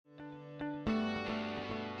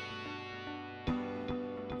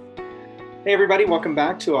Hey, everybody, welcome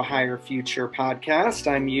back to a Higher Future podcast.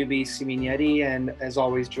 I'm UB Siminetti, and as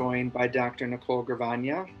always, joined by Dr. Nicole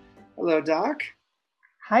Gravagna. Hello, Doc.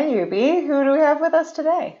 Hi, Yubi. Who do we have with us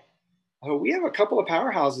today? Oh, we have a couple of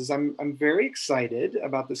powerhouses. I'm very excited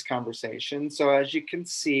about this conversation. So, as you can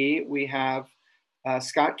see, we have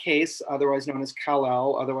Scott Case, otherwise known as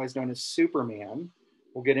Kal-El, otherwise known as Superman.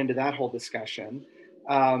 We'll get into that whole discussion.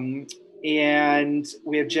 Um, and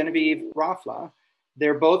we have Genevieve Rafla.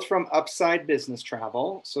 They're both from Upside Business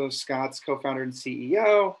Travel. So Scott's co-founder and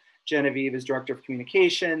CEO. Genevieve is director of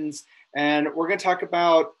communications. And we're going to talk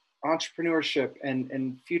about entrepreneurship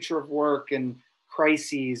and future of work and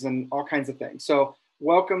crises and all kinds of things. So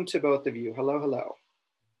welcome to both of you. Hello, hello.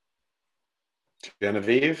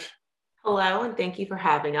 Genevieve. Hello, and thank you for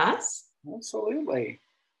having us. Absolutely.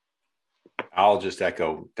 I'll just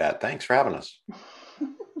echo that. Thanks for having us.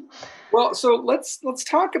 Well, so let's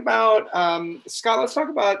talk about Scott. Let's talk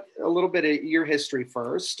about a little bit of your history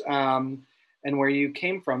first, and where you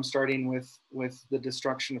came from, starting with the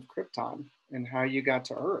destruction of Krypton and how you got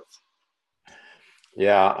to Earth.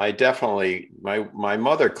 Yeah, I definitely. My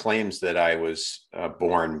mother claims that I was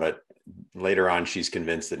born, but later on, she's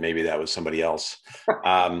convinced that maybe that was somebody else.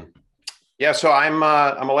 Yeah, so I'm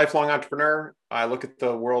a lifelong entrepreneur. I look at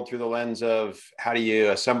the world through the lens of how do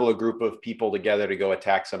you assemble a group of people together to go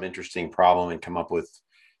attack some interesting problem and come up with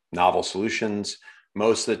novel solutions.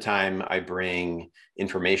 Most of the time, I bring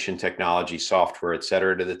information technology, software, et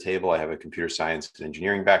cetera, to the table. I have a computer science and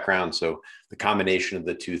engineering background. So the combination of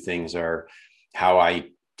the two things are how I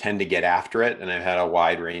tend to get after it. And I've had a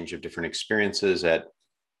wide range of different experiences as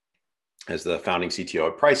the founding CTO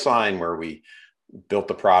at Priceline, where we built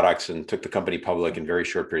the products and took the company public in very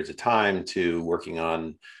short periods of time, to working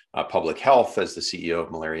on public health as the CEO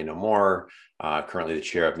of Malaria No More, currently the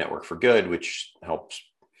chair of Network for Good, which helps,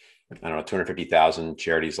 250,000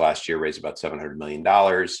 charities last year raise about $700 million.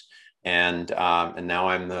 And now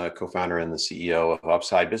I'm the co-founder and the CEO of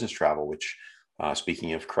Upside Business Travel, which,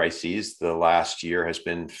 speaking of crises, the last year has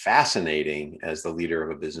been fascinating as the leader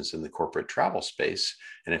of a business in the corporate travel space.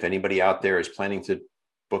 And if anybody out there is planning to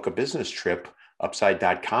book a business trip,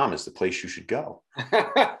 upside.com is the place you should go.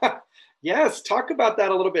 Yes, talk about that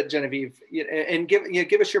a little bit, Genevieve, and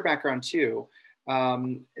give us your background too.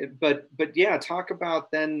 But yeah, talk about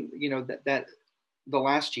then that the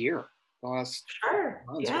last year, the last Sure.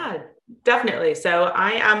 months. Yeah, definitely. So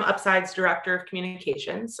I am Upside's director of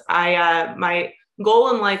communications. My goal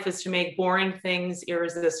in life is to make boring things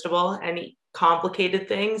irresistible and complicated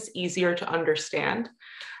things easier to understand.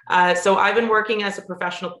 So I've been working as a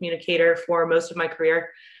professional communicator for most of my career.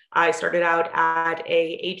 I started out at an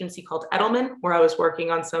agency called Edelman, where I was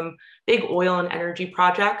working on some big oil and energy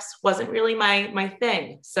projects. Wasn't really my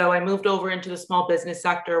thing. So I moved over into the small business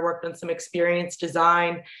sector, worked on some experience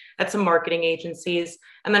design at some marketing agencies,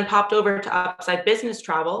 and then popped over to Upside Business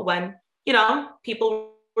Travel when,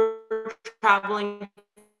 people were traveling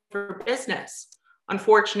for business.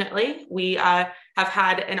 Unfortunately, we have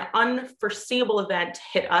had an unforeseeable event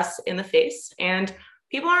hit us in the face, and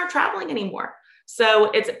people aren't traveling anymore. So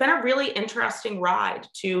it's been a really interesting ride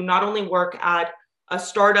to not only work at a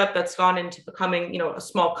startup that's gone into becoming, a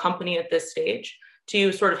small company at this stage,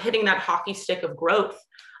 to sort of hitting that hockey stick of growth,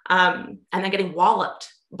 and then getting walloped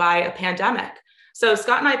by a pandemic. So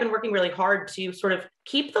Scott and I have been working really hard to sort of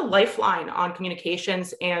keep the lifeline on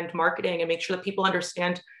communications and marketing and make sure that people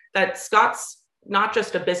understand that Scott's not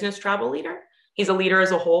just a business travel leader, he's a leader as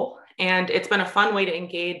a whole. And it's been a fun way to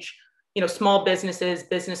engage, small businesses,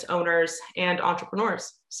 business owners, and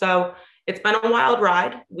entrepreneurs. So it's been a wild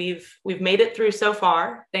ride. We've made it through so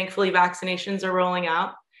far. Thankfully, vaccinations are rolling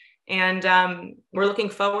out. And we're looking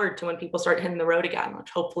forward to when people start hitting the road again, which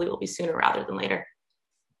hopefully will be sooner rather than later.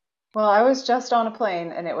 Well, I was just on a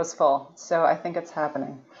plane and it was full, so I think it's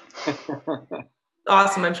happening.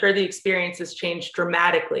 Awesome. I'm sure the experience has changed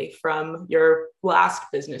dramatically from your last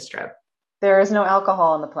business trip. There is no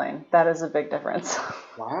alcohol on the plane. That is a big difference.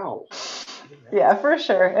 Wow. Yeah, for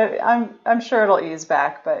sure. I'm sure it'll ease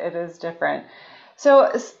back, but it is different.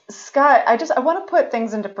 So, Scott, I want to put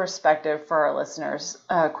things into perspective for our listeners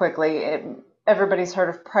quickly. Everybody's heard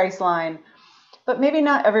of Priceline, but maybe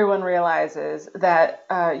not everyone realizes that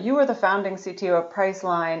you were the founding CTO of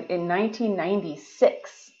Priceline in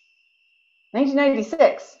 1996.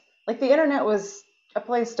 1996. Like, the internet was a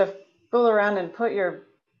place to fool around and put your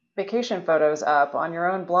vacation photos up on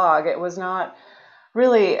your own blog. It was not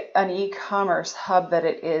really an e-commerce hub that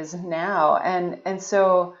it is now. And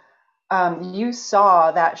so you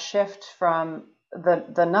saw that shift from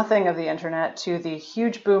the nothing of the internet to the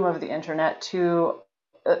huge boom of the internet to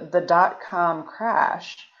the dot-com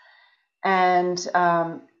crash. And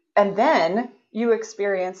and then you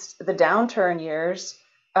experienced the downturn years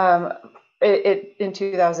in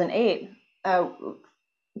 2008.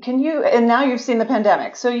 Can you, and now you've seen the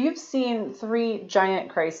pandemic. So you've seen three giant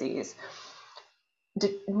crises.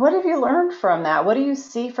 What have you learned from that? What do you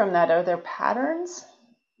see from that? Are there patterns?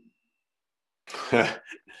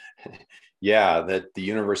 Yeah, that the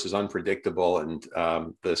universe is unpredictable, and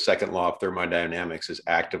the second law of thermodynamics is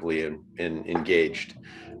actively engaged.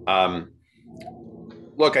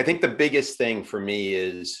 Look, I think the biggest thing for me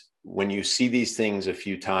is when you see these things a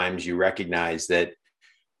few times, you recognize that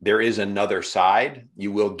there is another side.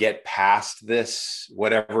 You will get past this,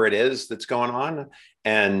 whatever it is that's going on.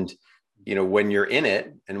 And, you know, when you're in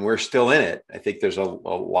it, and we're still in it, I think there's a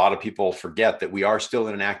lot of people forget that we are still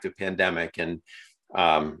in an active pandemic. And,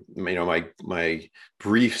 you know, my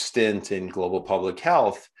brief stint in global public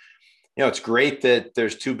health, you know, it's great that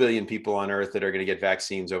there's 2 billion people on earth that are going to get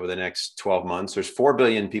vaccines over the next 12 months. There's 4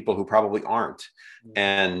 billion people who probably aren't.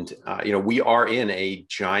 And, you know, we are in a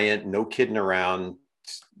giant, no kidding around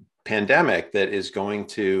pandemic that is going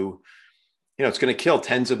to, you know, it's going to kill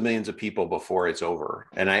tens of millions of people before it's over.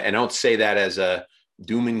 And I don't say that as a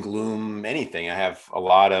doom and gloom anything. I have a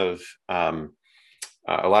lot of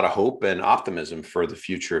hope and optimism for the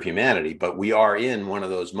future of humanity, but we are in one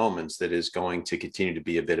of those moments that is going to continue to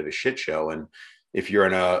be a bit of a shit show. And if you're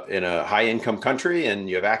in a high income country and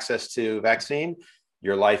you have access to vaccine,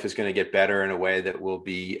 your life is going to get better in a way that will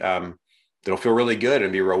be, that'll feel really good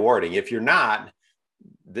and be rewarding. If you're not,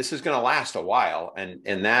 this is going to last a while.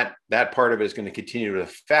 And that part of it is going to continue to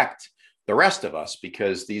affect the rest of us,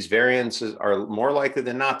 because these variants are more likely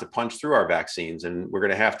than not to punch through our vaccines, and we're going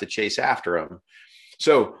to have to chase after them.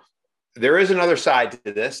 So there is another side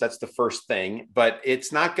to this. That's the first thing, but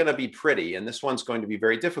it's not going to be pretty. And this one's going to be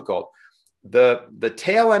very difficult. The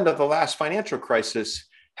tail end of the last financial crisis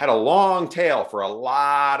had a long tail for a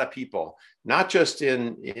lot of people, not just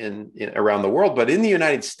in around the world, but in the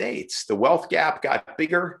United States. The wealth gap got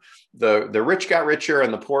bigger, the rich got richer,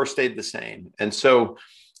 and the poor stayed the same. And so,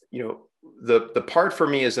 you know, the part for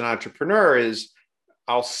me as an entrepreneur is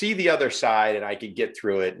I'll see the other side and I can get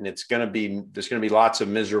through it. And there's going to be lots of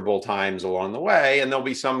miserable times along the way. And there'll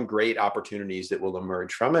be some great opportunities that will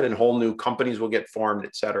emerge from it, and whole new companies will get formed,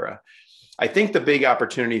 et cetera. I think the big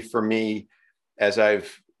opportunity for me as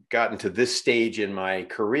I've gotten to this stage in my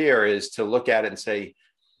career is to look at it and say,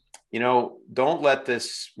 you know, don't let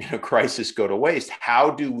this, you know, crisis go to waste. How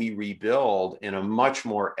do we rebuild in a much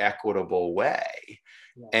more equitable way?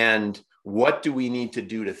 Yeah. And what do we need to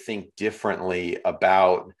do to think differently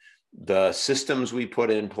about the systems we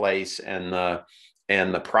put in place and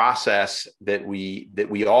the process that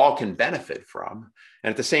we all can benefit from?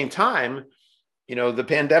 And at the same time, you know, the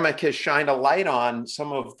pandemic has shined a light on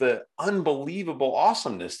some of the unbelievable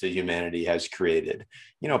awesomeness that humanity has created.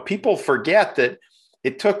 You know, people forget that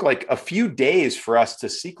it took like a few days for us to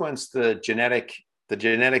sequence the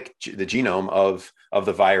genome of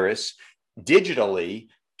the virus digitally,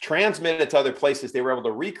 transmit it to other places. They were able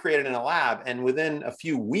to recreate it in a lab. And within a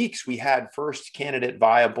few weeks, we had first candidate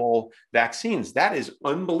viable vaccines. That is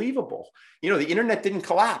unbelievable. You know, the internet didn't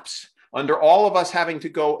collapse under all of us having to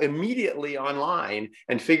go immediately online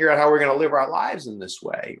and figure out how we're going to live our lives in this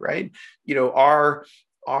way, right? You know,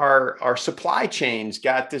 our supply chains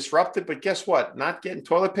got disrupted, but guess what? Not getting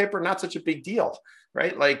toilet paper, not such a big deal,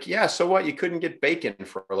 right? Like, yeah, so what? You couldn't get bacon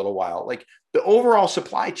for a little while. Like, the overall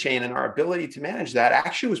supply chain and our ability to manage that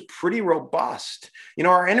actually was pretty robust. You know,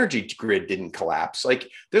 our energy grid didn't collapse. Like,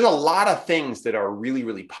 there's a lot of things that are really,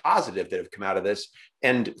 really positive that have come out of this,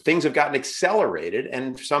 and things have gotten accelerated,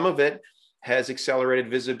 and some of it has accelerated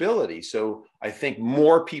visibility. So I think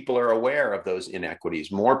more people are aware of those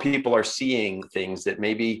inequities. More people are seeing things that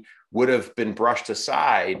maybe would have been brushed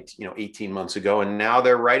aside, you know, 18 months ago, and now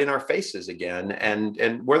they're right in our faces again,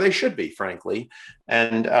 and where they should be, frankly.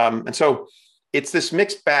 And so it's this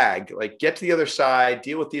mixed bag. Like, get to the other side,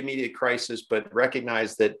 deal with the immediate crisis, but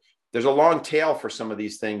recognize that there's a long tail for some of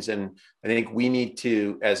these things. And I think we need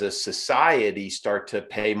to, as a society, start to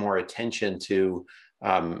pay more attention to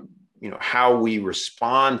you know, how we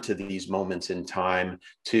respond to these moments in time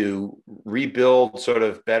to rebuild sort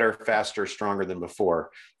of better, faster, stronger than before,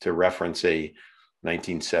 to reference a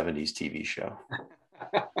 1970s TV show.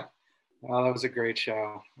 Oh, that was a great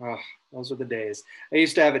show. Oh, those were the days. I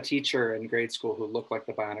used to have a teacher in grade school who looked like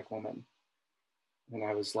the Bionic Woman. And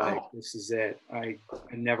I was like, This is it. I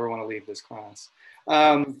never want to leave this class.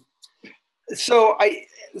 So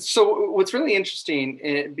what's really interesting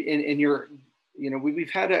in your, you know, we've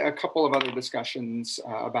had a couple of other discussions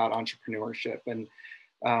about entrepreneurship and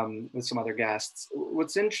with some other guests.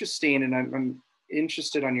 What's interesting, and I'm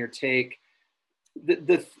interested on your take,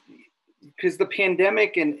 the because the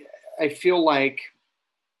pandemic, and I feel like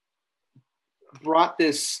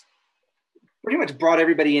pretty much brought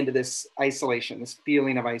everybody into this isolation, this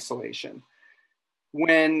feeling of isolation,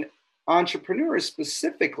 when entrepreneurs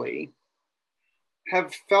specifically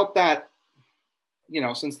have felt that,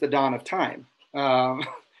 since the dawn of time.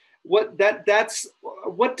 What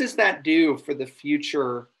does that do for the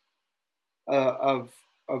future of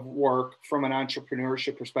work from an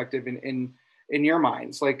entrepreneurship perspective in your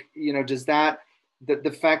minds? Like, does that,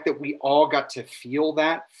 the fact that we all got to feel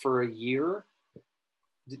that for a year,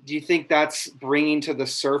 do you think that's bringing to the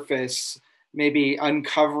surface, maybe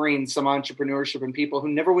uncovering some entrepreneurship in people who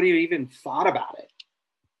never would have even thought about it?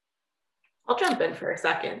 I'll jump in for a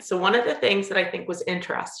second. So one of the things that I think was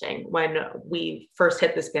interesting when we first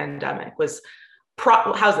hit this pandemic was,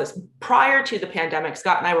 prior to the pandemic,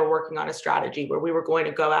 Scott and I were working on a strategy where we were going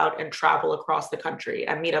to go out and travel across the country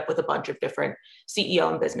and meet up with a bunch of different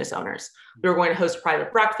CEO and business owners. We were going to host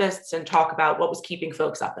private breakfasts and talk about what was keeping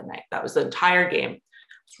folks up at night. That was the entire game. I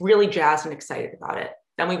was really jazzed and excited about it.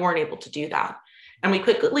 Then we weren't able to do that. And we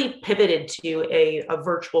quickly pivoted to a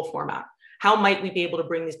virtual format. How might we be able to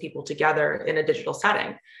bring these people together in a digital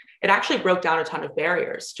setting? It actually broke down a ton of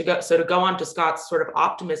barriers to go on to Scott's sort of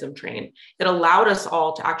optimism train. It allowed us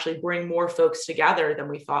all to actually bring more folks together than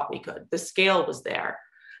we thought we could. The scale was there.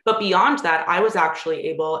 But beyond that, I was actually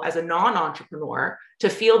able, as a non-entrepreneur, to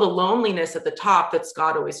feel the loneliness at the top that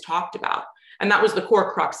Scott always talked about. And that was the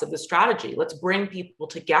core crux of the strategy. Let's bring people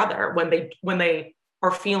together when they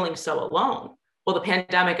are feeling so alone. Well, the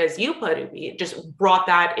pandemic, as you put it, just brought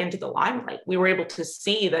that into the limelight. We were able to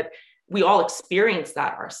see that we all experienced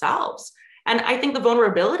that ourselves. And I think the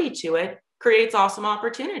vulnerability to it creates awesome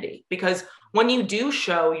opportunity, because when you do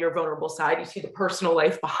show your vulnerable side, you see the personal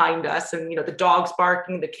life behind us and, the dogs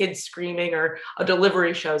barking, the kids screaming, or a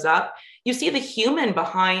delivery shows up, you see the human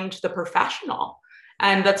behind the professional.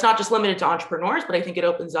 And that's not just limited to entrepreneurs, but I think it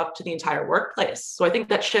opens up to the entire workplace. So I think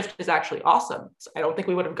that shift is actually awesome. So I don't think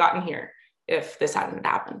we would have gotten here if this hadn't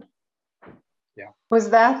happened. Yeah. Was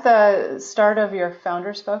that the start of your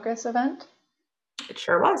Founders Focus event? It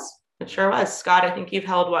sure was. It sure was. Scott, I think you've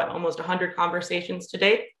held almost 100 conversations to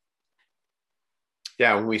date?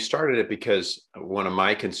 Yeah, we started it because one of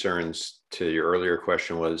my concerns to your earlier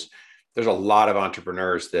question was there's a lot of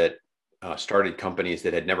entrepreneurs that started companies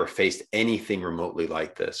that had never faced anything remotely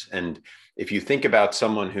like this. And if you think about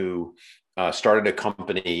someone who started a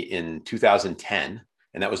company in 2010,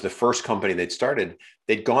 and that was the first company they'd started,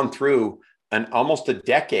 they'd gone through almost a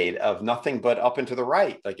decade of nothing but up and to the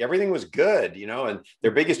right. Like everything was good, and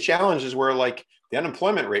their biggest challenges were like the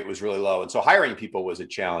unemployment rate was really low. And so hiring people was a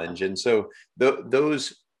challenge. And so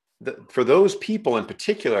for those people in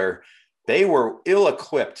particular, they were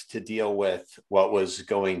ill-equipped to deal with what was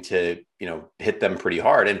going to, hit them pretty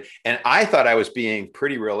hard. And I thought I was being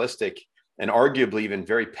pretty realistic and arguably even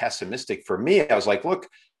very pessimistic. For me, I was like, look,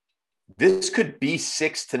 this could be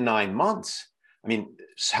 6 to 9 months. I mean,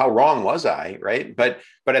 how wrong was I, right? But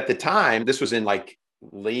at the time, this was in like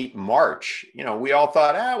late March. We all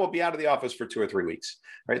thought, we'll be out of the office for 2 or 3 weeks,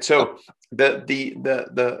 right? So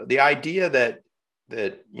the idea that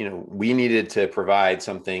we needed to provide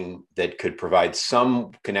something that could provide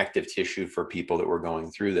some connective tissue for people that were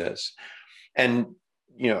going through this, and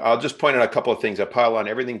I'll just point out a couple of things. I pile on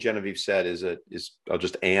everything Genevieve said. I'll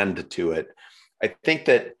just add to it. I think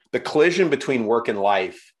that the collision between work and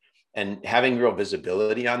life and having real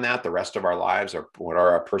visibility on that, the rest of our lives, or what are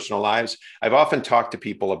our personal lives. I've often talked to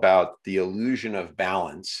people about the illusion of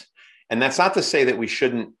balance. And that's not to say that we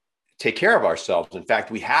shouldn't take care of ourselves. In fact,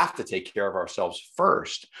 we have to take care of ourselves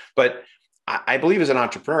first. But I believe as an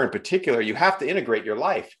entrepreneur in particular, you have to integrate your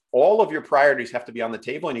life. All of your priorities have to be on the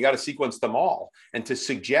table, and you got to sequence them all. And to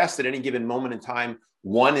suggest at any given moment in time,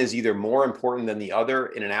 one is either more important than the other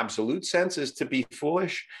in an absolute sense is to be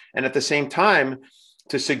foolish. And at the same time,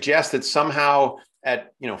 to suggest that somehow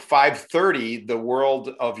at 5:30, the world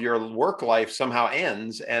of your work life somehow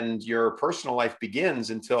ends and your personal life begins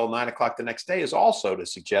until 9 o'clock the next day is also to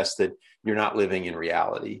suggest that you're not living in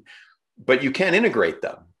reality. But you can integrate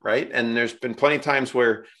them, right? And there's been plenty of times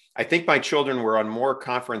where I think my children were on more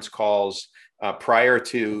conference calls prior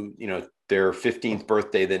to their 15th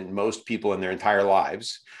birthday than most people in their entire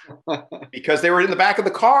lives, because they were in the back of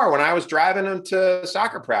the car when I was driving them to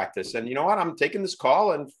soccer practice. And you know what? I'm taking this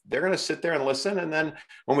call, and they're going to sit there and listen. And then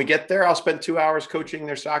when we get there, I'll spend 2 hours coaching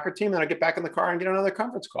their soccer team. Then I'll get back in the car and get another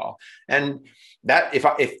conference call. And that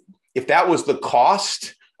if that was the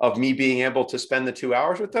cost of me being able to spend the 2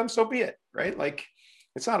 hours with them, so be it, right? Like,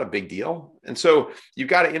 it's not a big deal. And so you've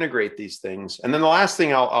got to integrate these things. And then the last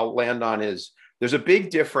thing I'll land on is there's a big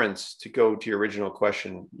difference, to go to your original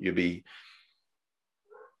question, Yubi.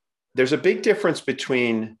 There's a big difference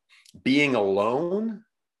between being alone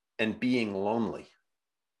and being lonely.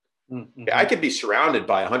 Mm-hmm. I could be surrounded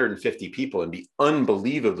by 150 people and be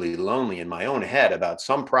unbelievably lonely in my own head about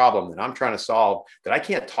some problem that I'm trying to solve that I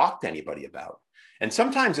can't talk to anybody about. And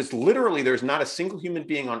sometimes it's literally, there's not a single human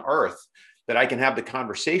being on earth that I can have the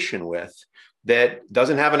conversation with that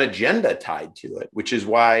doesn't have an agenda tied to it, which is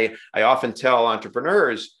why I often tell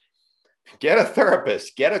entrepreneurs, get a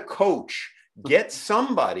therapist, get a coach, get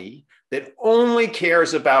somebody that only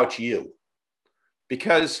cares about you.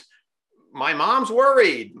 Because my mom's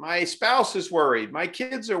worried, my spouse is worried, my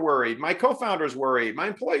kids are worried, my co-founder's worried, my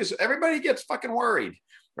employees, everybody gets fucking worried,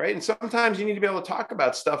 right? And sometimes you need to be able to talk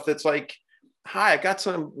about stuff that's like, hi, I got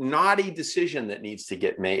some naughty decision that needs to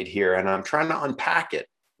get made here, and I'm trying to unpack it.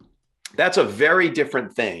 That's a very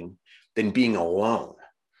different thing than being alone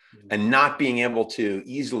and not being able to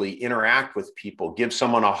easily interact with people, give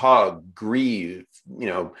someone a hug, grieve,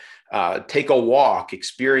 take a walk,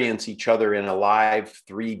 experience each other in a live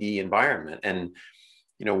 3D environment. And,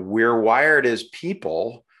 we're wired as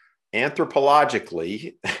people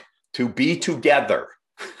anthropologically to be together.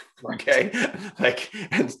 Okay.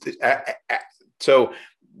 So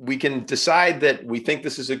we can decide that we think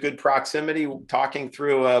this is a good proximity, talking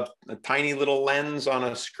through a tiny little lens on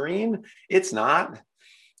a screen. It's not.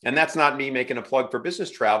 And that's not me making a plug for business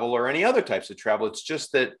travel or any other types of travel. It's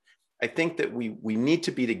just that I think that we need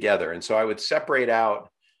to be together. And so I would separate out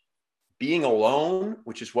being alone,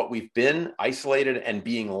 which is what we've been, isolated, and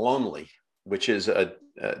being lonely, which is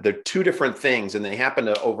they're two different things, and they happen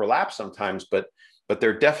to overlap sometimes, but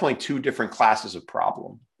they're definitely two different classes of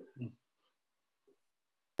problem.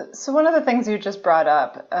 So one of the things you just brought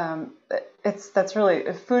up, that's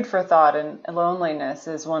really food for thought, and loneliness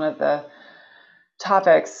is one of the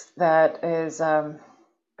topics that is, I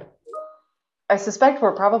suspect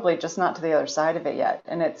we're probably just not to the other side of it yet,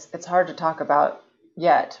 and it's hard to talk about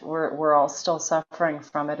yet. We're all still suffering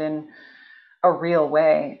from it in a real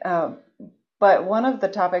way. But one of the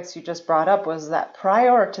topics you just brought up was that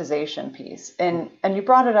prioritization piece, and you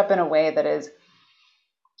brought it up in a way that is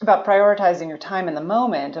about prioritizing your time in the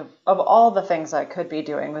moment of all the things I could be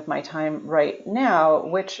doing with my time right now.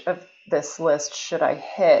 Which of this list should I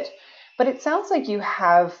hit? But it sounds like you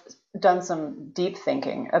have done some deep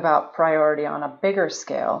thinking about priority on a bigger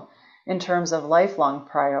scale in terms of lifelong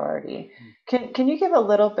priority. Can you give a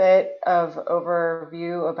little bit of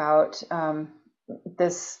overview about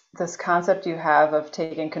this concept you have of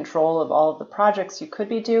taking control of all of the projects you could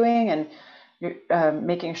be doing, and you're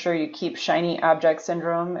making sure you keep shiny object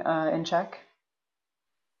syndrome in check?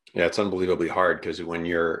 Yeah, it's unbelievably hard, because when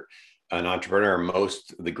you're an entrepreneur,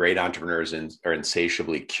 most of the great entrepreneurs are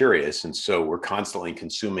insatiably curious. And so we're constantly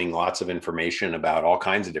consuming lots of information about all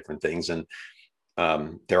kinds of different things. And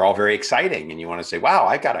they're all very exciting. And you want to say, wow,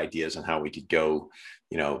 I've got ideas on how we could go,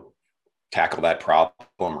 tackle that problem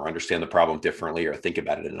or understand the problem differently or think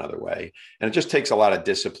about it another way. And it just takes a lot of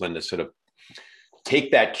discipline to sort of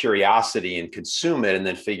take that curiosity and consume it, and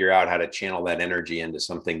then figure out how to channel that energy into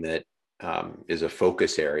something that is a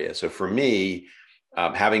focus area. So for me,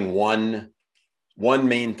 having one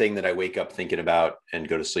main thing that I wake up thinking about and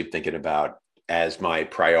go to sleep thinking about as my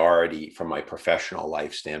priority from my professional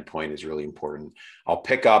life standpoint is really important. I'll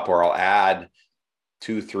pick up or I'll add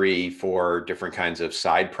 2, 3, 4 different kinds of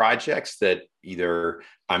side projects that either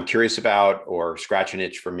I'm curious about or scratch an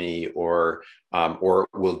itch for me, or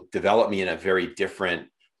will develop me in a very different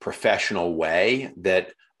professional way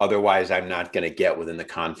that otherwise I'm not going to get within the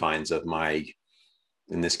confines of my,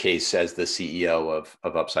 in this case, as the CEO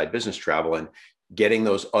of Upside Business Travel. And getting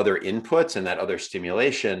those other inputs and that other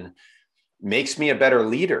stimulation makes me a better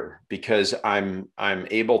leader, because I'm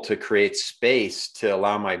able to create space to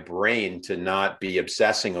allow my brain to not be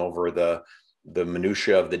obsessing over the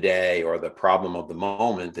minutia of the day or the problem of the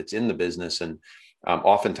moment that's in the business. And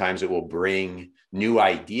oftentimes it will bring new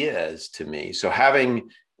ideas to me. So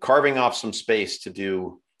carving off some space to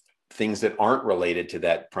do things that aren't related to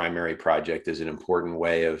that primary project is an important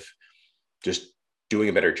way of just doing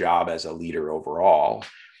a better job as a leader overall.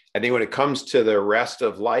 I think when it comes to the rest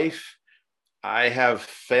of life, I have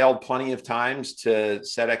failed plenty of times to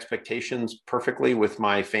set expectations perfectly with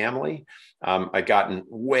my family. I've gotten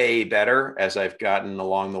way better as I've gotten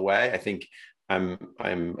along the way. I think I'm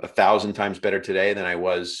 1,000 times better today than I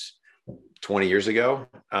was 20 years ago.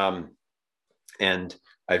 And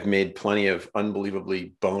I've made plenty of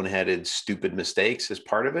unbelievably boneheaded, stupid mistakes as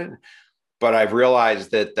part of it. But I've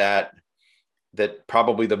realized that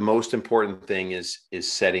probably the most important thing is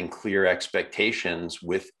setting clear expectations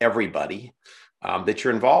with everybody that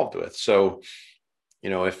you're involved with. So,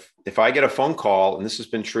 if I get a phone call, and this has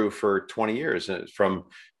been true for 20 years from,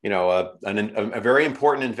 a very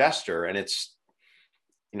important investor, and it's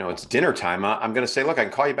dinner time, I'm going to say, look, I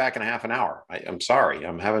can call you back in a half an hour. I'm sorry,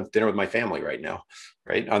 I'm having dinner with my family right now.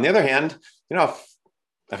 Right. On the other hand,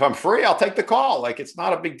 if I'm free, I'll take the call. Like, it's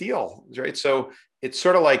not a big deal. Right. So it's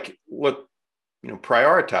sort of like, look,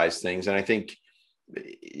 prioritize things. And I think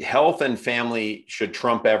health and family should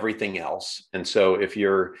trump everything else. And so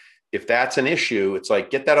if that's an issue, it's like,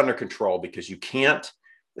 get that under control, because you can't,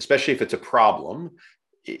 especially if it's a problem,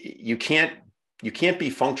 you can't be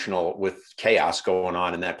functional with chaos going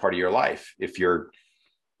on in that part of your life. If you're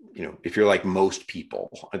like most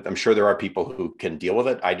people, I'm sure there are people who can deal with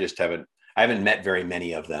it. I haven't met very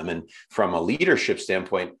many of them. And from a leadership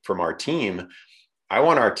standpoint, from our team, I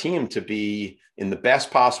want our team to be in the best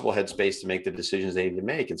possible headspace to make the decisions they need to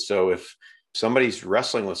make. And so if somebody's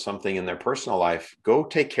wrestling with something in their personal life, go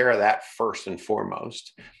take care of that first and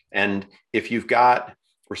foremost. And if you've got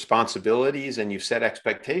responsibilities and you've set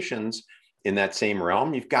expectations in that same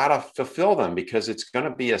realm, you've got to fulfill them, because it's going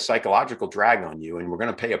to be a psychological drag on you, and we're going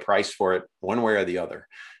to pay a price for it one way or the other.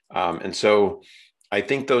 And so I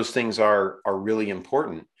think those things are really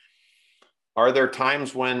important. Are there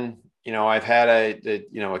times when, I've had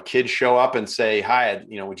a kid show up and say, hi,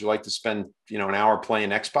 would you like to spend, an hour playing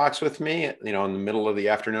Xbox with me, in the middle of the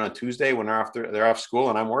afternoon on Tuesday when they're off school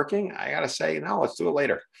and I'm working? I got to say, no, let's do it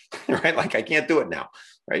later. Right. Like, I can't do it now.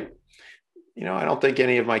 Right. I don't think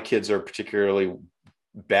any of my kids are particularly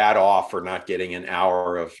bad off for not getting an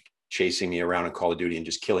hour of chasing me around in Call of Duty and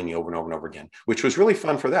just killing me over and over and over again, which was really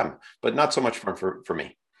fun for them, but not so much fun for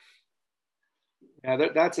me.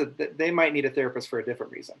 Yeah, they might need a therapist for a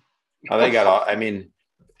different reason. Oh,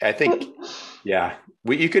 I think, yeah,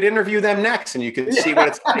 you could interview them next, and you could see what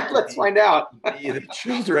it's like. Let's find out. The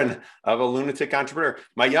children of a lunatic entrepreneur.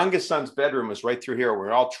 My youngest son's bedroom was right through here. We're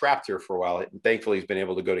all trapped here for a while. Thankfully, he's been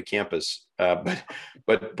able to go to campus.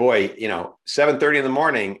 But boy, 7:30 in the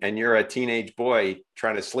morning, and you're a teenage boy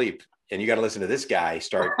trying to sleep, and you got to listen to this guy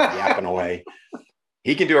start yapping away.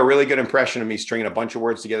 He can do a really good impression of me stringing a bunch of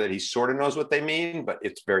words together that he sort of knows what they mean, but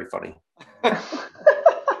it's very funny.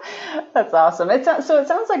 That's awesome. So it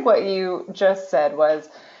sounds like what you just said was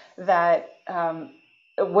that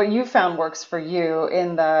what you found works for you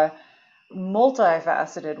in the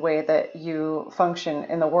multifaceted way that you function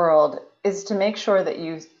in the world is to make sure that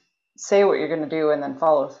you say what you're going to do and then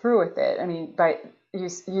follow through with it. I mean,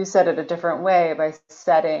 you said it a different way by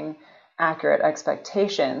setting accurate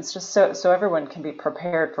expectations, just so everyone can be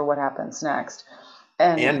prepared for what happens next,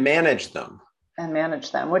 and manage them.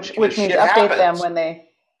 Which means update them when they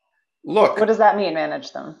look. What does that mean?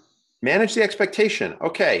 Manage them. Manage the expectation.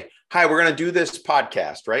 Okay. Hi, we're going to do this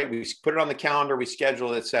podcast, right? We put it on the calendar, we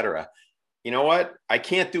schedule it, etc. You know what? I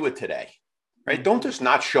can't do it today, right? Mm-hmm. Don't just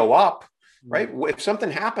not show up, right? Mm-hmm. If something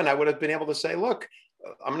happened, I would have been able to say, look,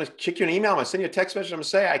 I'm going to kick you an email. I'm going to send you a text message. I'm going to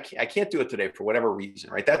say, I can't do it today for whatever reason,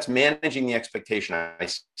 right? That's managing the expectation. I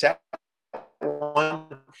set one.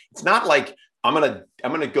 It's not like I'm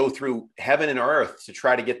going to go through heaven and earth to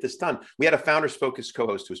try to get this done. We had a Founders Focus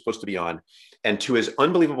co-host who was supposed to be on, and to his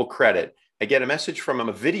unbelievable credit, I get a message from him,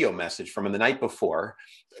 a video message from him the night before.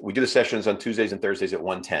 We do the sessions on Tuesdays and Thursdays at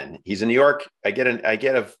 1:10. He's in New York. I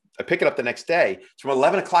pick it up the next day. It's from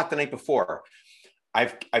 11 o'clock the night before.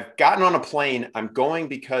 I've gotten on a plane. I'm going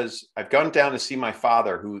because I've gone down to see my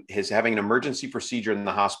father, who is having an emergency procedure in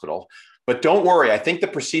the hospital. But don't worry, I think the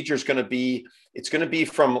procedure is going to be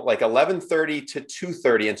from like 11:30 to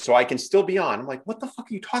 2:30. And so I can still be on. I'm like, what the fuck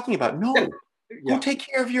are you talking about? No, go take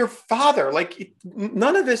care of your father. Like,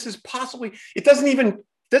 none of this is possibly, it doesn't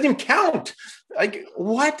even count. Like,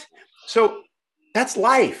 what? So that's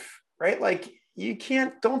life, right? Like,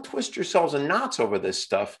 don't twist yourselves in knots over this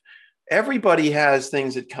stuff. Everybody has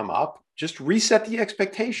things that come up. Just reset the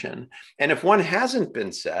expectation. And if one hasn't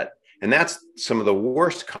been set, and that's some of the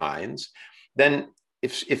worst kinds, then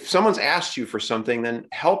if someone's asked you for something, then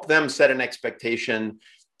help them set an expectation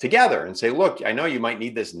together and say, look, I know you might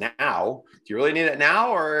need this now. Do you really need it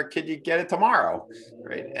now, or could you get it tomorrow?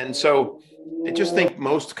 Right. And so I just think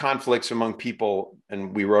most conflicts among people,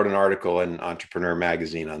 and we wrote an article in Entrepreneur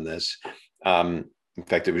Magazine on this. In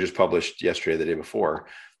fact, it was just published yesterday, the day before,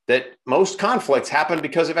 that most conflicts happen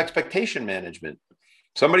because of expectation management.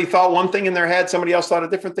 Somebody thought one thing in their head, somebody else thought a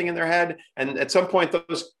different thing in their head. And at some point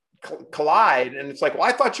those collide, and it's like, well,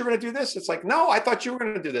 I thought you were going to do this. It's like, no, I thought you were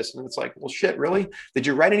going to do this. And it's like, well, shit, really? Did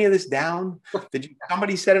you write any of this down?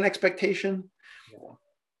 Somebody set an expectation?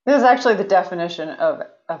 This is actually the definition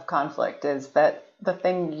of conflict, is that the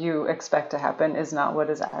thing you expect to happen is not what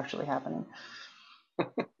is actually happening.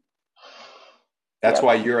 That's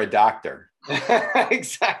why you're a doctor.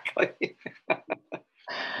 Exactly.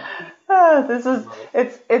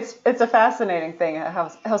 It's a fascinating thing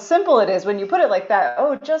how simple it is when you put it like that.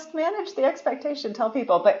 Oh, just manage the expectation, tell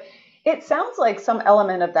people. But it sounds like some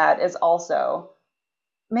element of that is also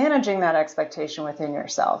managing that expectation within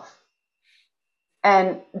yourself.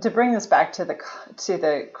 And to bring this back to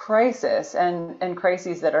the crisis and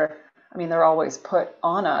crises that are, I mean, they're always put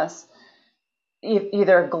on us,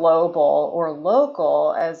 either global or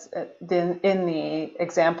local, as in the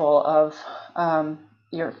example of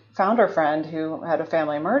your founder friend who had a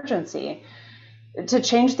family emergency, to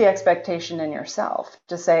change the expectation in yourself,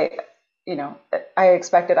 to say, I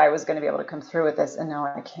expected I was going to be able to come through with this, and now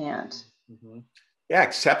I can't. Mm-hmm. Yeah,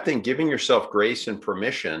 accepting, giving yourself grace and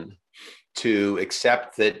permission to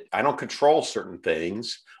accept that I don't control certain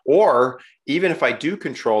things, or even if I do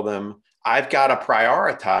control them, I've got to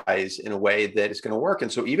prioritize in a way that is going to work.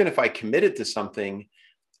 And so even if I committed to something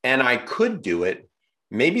and I could do it,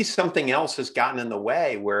 maybe something else has gotten in the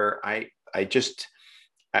way where I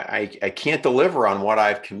can't deliver on what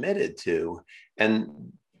I've committed to.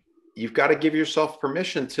 And you've got to give yourself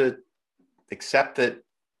permission to accept that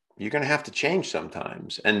you're going to have to change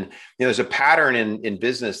sometimes. And there's a pattern in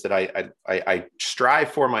business that I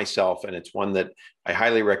strive for myself, and it's one that I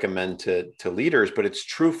highly recommend to leaders. But it's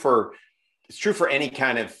true for any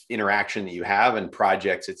kind of interaction that you have and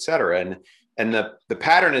projects, et cetera. And the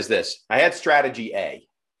pattern is this: I had strategy A,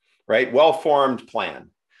 right? Well-formed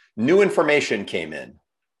plan. New information came in.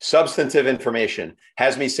 Substantive information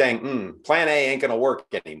has me saying, plan A ain't going to work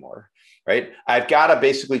anymore. Right? I've got to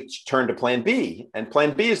basically turn to plan B, and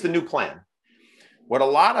plan B is the new plan. What a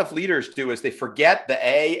lot of leaders do is they forget the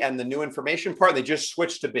A and the new information part. They just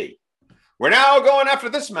switch to B. We're now going after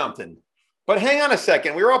this mountain, but hang on a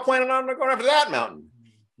second. We were all planning on going after that mountain.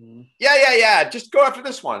 Mm-hmm. Yeah. Just go after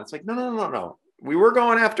this one. It's like, no. We were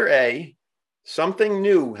going after A. Something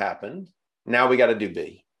new happened. Now we got to do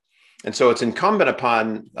B. And so it's incumbent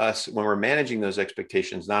upon us when we're managing those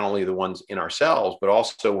expectations, not only the ones in ourselves, but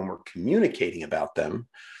also when we're communicating about them,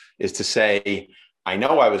 is to say, I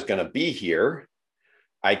know I was going to be here.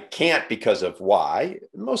 I can't because of why.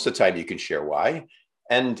 Most of the time you can share why.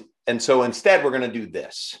 And so instead we're going to do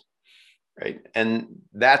this, right? And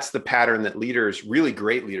that's the pattern that leaders, really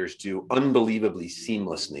great leaders, do unbelievably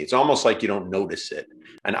seamlessly. It's almost like you don't notice it.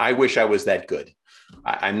 And I wish I was that good.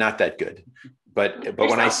 I'm not that good. But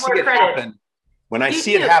when I see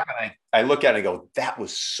it happen, I look at it and go, that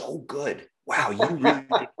was so good. Wow, you really did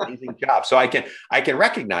an amazing job. So I can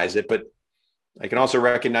recognize it, but I can also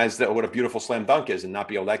recognize that what a beautiful slam dunk is and not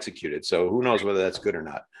be able to execute it. So who knows whether that's good or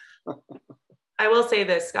not. I will say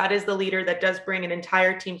this: Scott is the leader that does bring an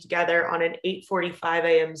entire team together on an 8:45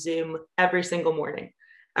 a.m. Zoom every single morning.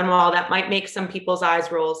 And while that might make some people's eyes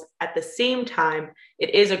roll, at the same time,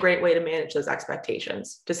 it is a great way to manage those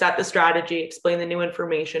expectations, to set the strategy, explain the new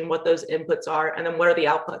information, what those inputs are, and then what are the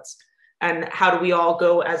outputs, and how do we all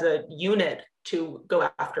go as a unit to go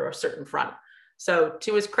after a certain front. So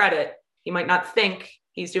to his credit, he might not think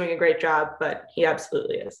he's doing a great job, but he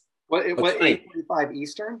absolutely is. What 8:45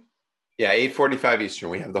 Eastern? Yeah, 8:45 Eastern.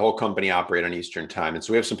 We have the whole company operate on Eastern time. And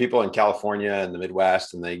so we have some people in California and the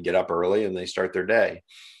Midwest, and they get up early and they start their day.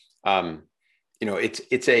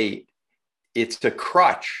 It's a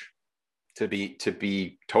crutch, to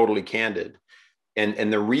be totally candid.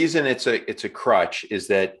 And the reason it's a crutch is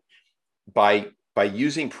that by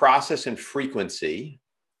using process and frequency,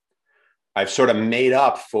 I've sort of made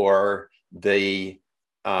up for the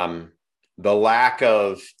lack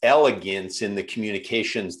of elegance in the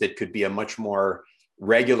communications that could be a much more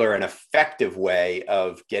regular and effective way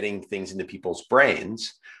of getting things into people's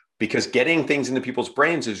brains, because getting things into people's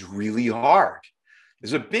brains is really hard.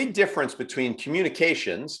 There's a big difference between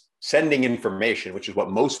communications, sending information, which is what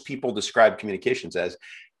most people describe communications as,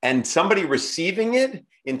 and somebody receiving it,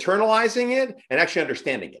 internalizing it, and actually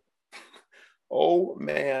understanding it. Oh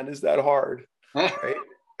man, is that hard, right?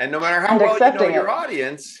 And no matter how well you know your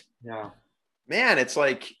audience, man, it's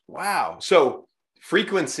like, wow. So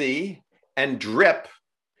frequency and drip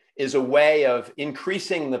is a way of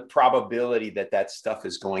increasing the probability that stuff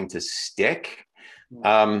is going to stick.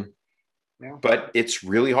 But it's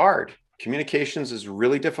really hard. Communications is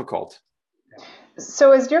really difficult.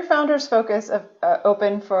 So is your Founders Focus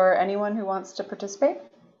open for anyone who wants to participate?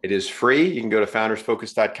 It is free. You can go to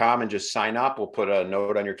foundersfocus.com and just sign up. We'll put a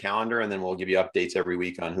note on your calendar, and then we'll give you updates every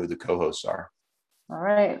week on who the co-hosts are. All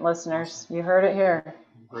right, listeners, you heard it here.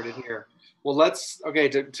 Well,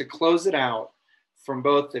 to close it out from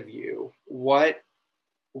both of you, what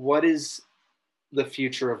is the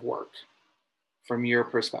future of work from your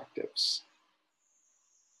perspectives?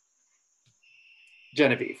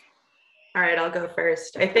 Genevieve. All right, I'll go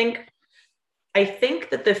first. I think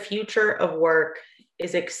that the future of work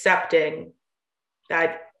is accepting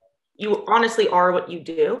that you honestly are what you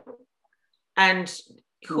do, and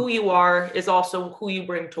who you are is also who you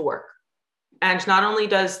bring to work. And not only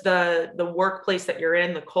does the workplace that you're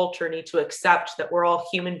in, the culture, need to accept that we're all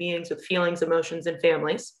human beings with feelings, emotions, and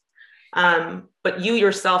families, but you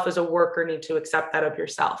yourself as a worker need to accept that of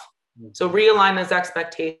yourself. So realign those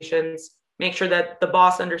expectations, make sure that the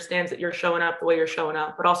boss understands that you're showing up the way you're showing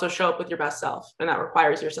up, but also show up with your best self. And that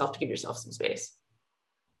requires yourself to give yourself some space.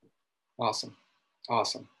 Awesome.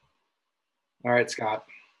 Awesome. All right, Scott.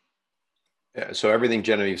 Yeah, so everything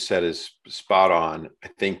Genevieve said is spot on. I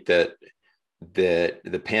think that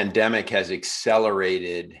the pandemic has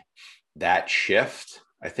accelerated that shift.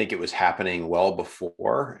 I think it was happening well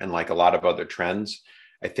before, and like a lot of other trends,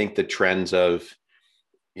 I think the trends of,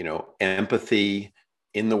 empathy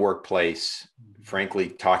in the workplace, frankly,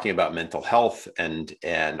 talking about mental health and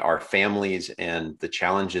our families and the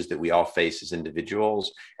challenges that we all face as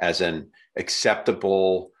individuals as an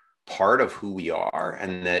acceptable part of who we are,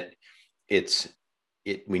 and that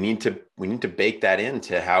we need to bake that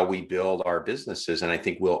into how we build our businesses. And I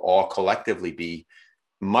think we'll all collectively be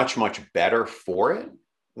much, much better for it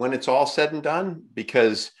when it's all said and done,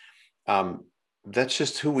 because that's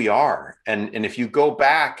just who we are. And if you go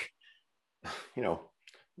back,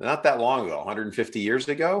 not that long ago, 150 years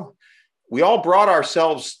ago, we all brought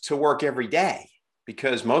ourselves to work every day,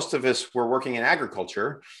 because most of us were working in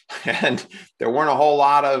agriculture and there weren't a whole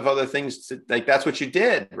lot of other things that's what you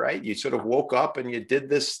did, right? You sort of woke up and you did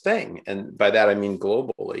this thing. And by that, I mean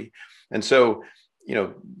globally. And so,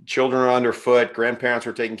 children are underfoot, grandparents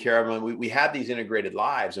were taking care of them. We had these integrated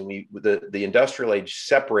lives, and the industrial age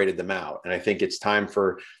separated them out. And I think it's time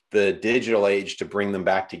for the digital age to bring them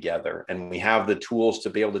back together. And we have the tools to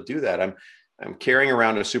be able to do that. I'm carrying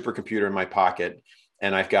around a supercomputer in my pocket,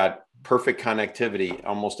 and I've got perfect connectivity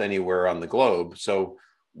almost anywhere on the globe. So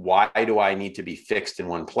why do I need to be fixed in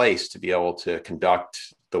one place to be able to conduct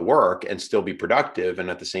the work and still be productive? And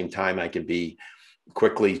at the same time, I can be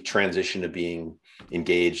quickly transition to being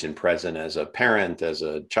engaged and present as a parent, as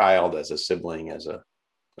a child, as a sibling, as a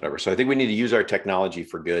whatever. So I think we need to use our technology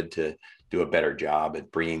for good to do a better job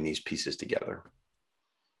at bringing these pieces together.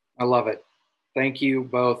 I love it. Thank you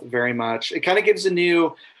both very much. It kind of gives a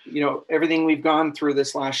new, everything we've gone through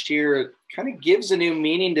this last year, it kind of gives a new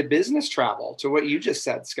meaning to business travel, to what you just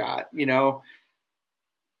said, Scott.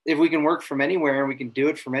 If we can work from anywhere and we can do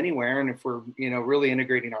it from anywhere, and if we're, really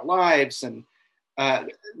integrating our lives, and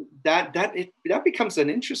that becomes an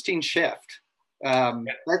interesting shift.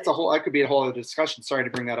 That could be a whole other discussion. Sorry to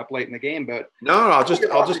bring that up late in the game, but no, I'll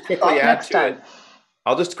just quickly add to it.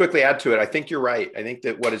 I'll just quickly add to it. I think you're right. I think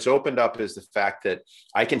that what it's opened up is the fact that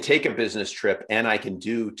I can take a business trip and I can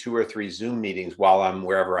do 2 or 3 Zoom meetings while I'm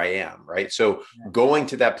wherever I am, right? So going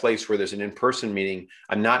to that place where there's an in-person meeting,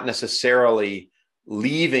 I'm not necessarily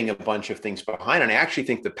leaving a bunch of things behind. And I actually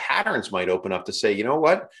think the patterns might open up to say, you know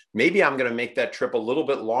what, maybe I'm going to make that trip a little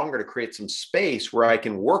bit longer to create some space where I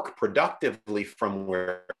can work productively from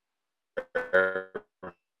wherever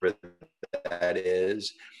that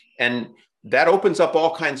is. And that opens up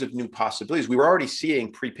all kinds of new possibilities. We were already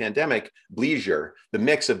seeing pre-pandemic leisure, the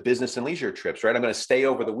mix of business and leisure trips, right? I'm going to stay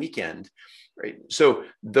over the weekend, right? So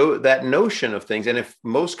that notion of things, and if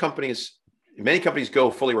many companies go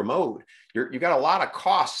fully remote, you've got a lot of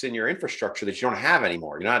costs in your infrastructure that you don't have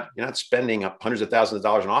anymore. You're not spending up hundreds of thousands of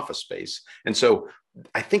dollars in office space. And so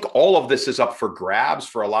I think all of this is up for grabs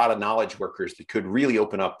for a lot of knowledge workers that could really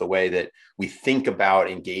open up the way that we think about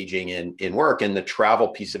engaging in work. And the travel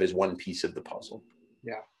piece of it is one piece of the puzzle.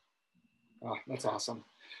 Yeah. Oh, that's awesome.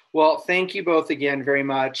 Well, thank you both again very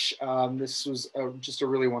much. This was just a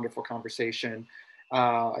really wonderful conversation.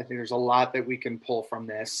 I think there's a lot that we can pull from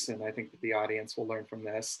this, and I think that the audience will learn from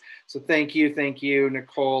this. So thank you,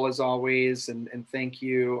 Nicole, as always, and thank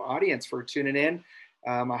you, audience, for tuning in.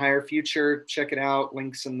 A Higher Future, check it out,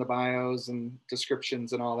 links in the bios and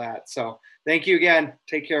descriptions and all that. So thank you again.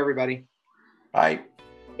 Take care, everybody. Bye.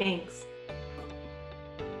 Thanks.